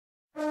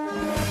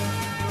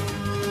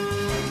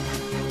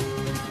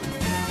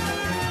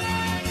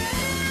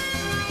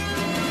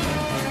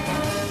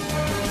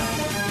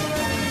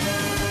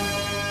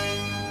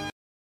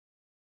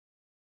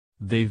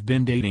They've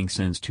been dating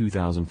since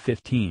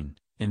 2015,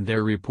 and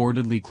they're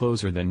reportedly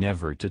closer than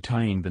ever to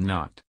tying the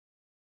knot.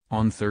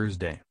 On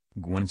Thursday,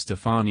 Gwen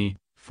Stefani,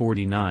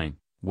 49,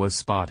 was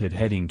spotted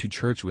heading to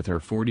church with her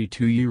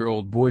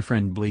 42-year-old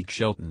boyfriend Blake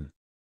Shelton.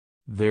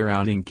 Their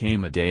outing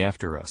came a day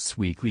after Us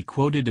Weekly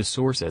quoted a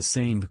source as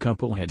saying the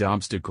couple had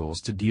obstacles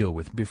to deal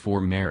with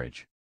before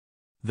marriage.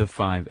 The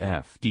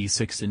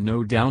 5'6" and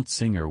No Doubt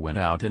singer went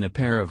out in a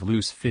pair of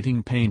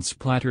loose-fitting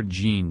paint-splattered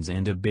jeans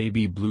and a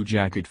baby blue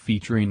jacket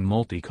featuring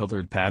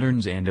multicolored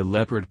patterns and a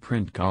leopard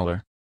print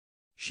collar.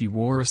 She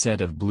wore a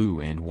set of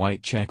blue and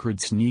white checkered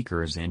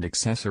sneakers and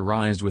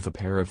accessorized with a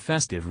pair of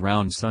festive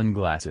round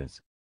sunglasses.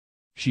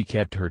 She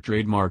kept her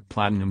trademark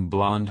platinum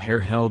blonde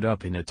hair held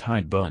up in a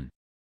tight bun.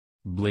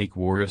 Blake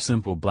wore a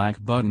simple black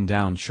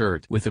button-down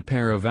shirt with a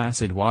pair of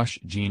acid-wash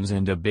jeans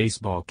and a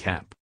baseball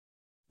cap.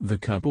 The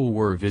couple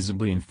were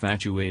visibly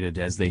infatuated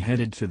as they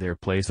headed to their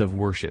place of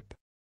worship.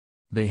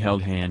 They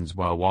held hands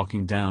while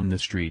walking down the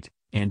street,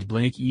 and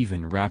Blake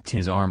even wrapped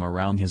his arm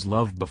around his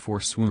love before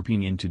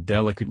swooping in to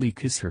delicately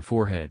kiss her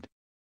forehead.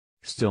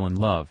 Still in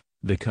love,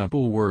 the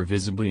couple were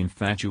visibly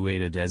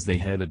infatuated as they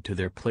headed to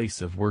their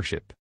place of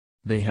worship.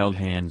 They held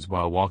hands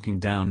while walking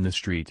down the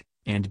street,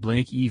 and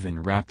Blake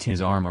even wrapped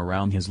his arm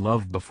around his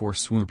love before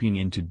swooping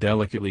in to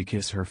delicately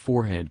kiss her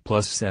forehead.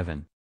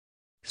 +7.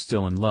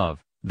 Still in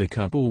love, the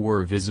couple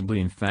were visibly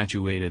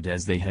infatuated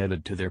as they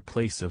headed to their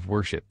place of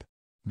worship.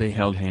 They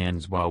held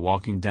hands while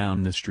walking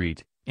down the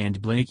street,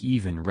 and Blake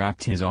even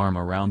wrapped his arm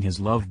around his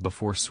love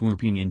before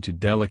swooping in to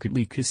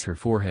delicately kiss her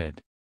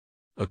forehead.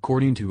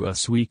 According to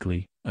Us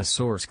Weekly, a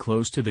source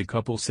close to the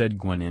couple said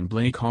Gwen and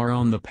Blake are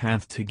on the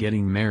path to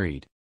getting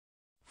married.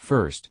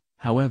 First,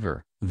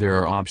 however, there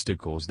are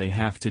obstacles they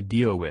have to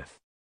deal with.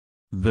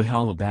 The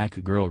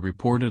Hollaback girl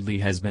reportedly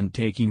has been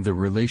taking the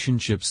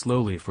relationship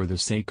slowly for the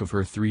sake of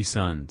her 3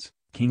 sons,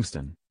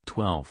 Kingston,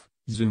 12,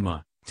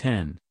 Zuma,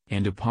 10,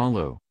 and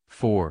Apollo,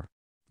 4.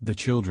 The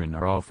children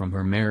are all from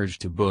her marriage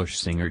to Bush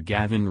singer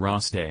Gavin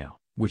Rossdale,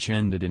 which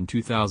ended in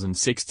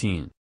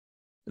 2016.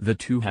 The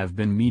two have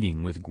been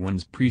meeting with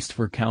Gwen's priest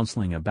for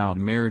counseling about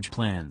marriage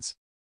plans.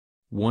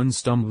 One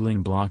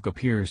stumbling block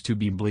appears to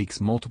be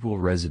Blake's multiple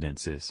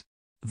residences.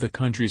 The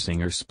country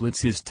singer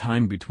splits his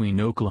time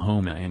between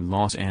Oklahoma and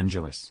Los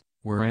Angeles,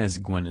 whereas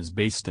Gwen is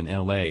based in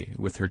LA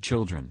with her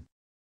children.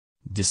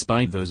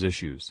 Despite those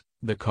issues,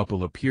 the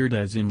couple appeared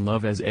as in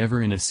love as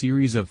ever in a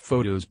series of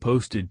photos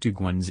posted to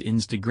Gwen's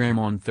Instagram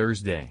on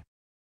Thursday.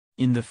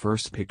 In the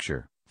first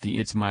picture, the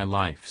It's My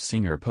Life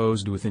singer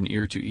posed with an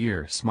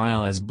ear-to-ear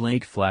smile as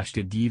Blake flashed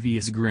a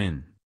devious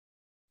grin.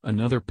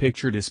 Another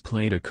picture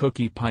displayed a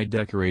cookie pie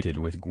decorated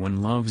with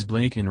Gwen Loves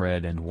Blake in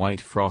red and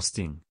white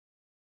frosting.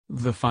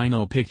 The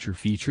final picture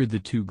featured the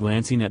two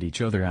glancing at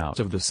each other out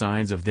of the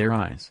sides of their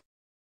eyes.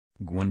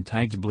 Gwen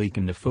tagged Blake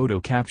in the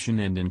photo caption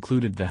and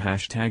included the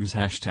hashtags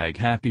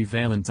 #Happy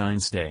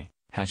Valentine's Day,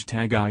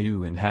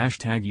 #IU and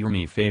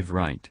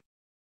 #YourMeFavorite.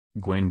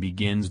 Gwen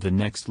begins the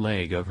next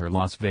leg of her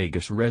Las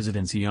Vegas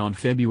residency on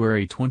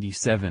February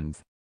 27.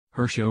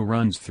 Her show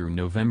runs through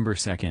November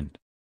 2.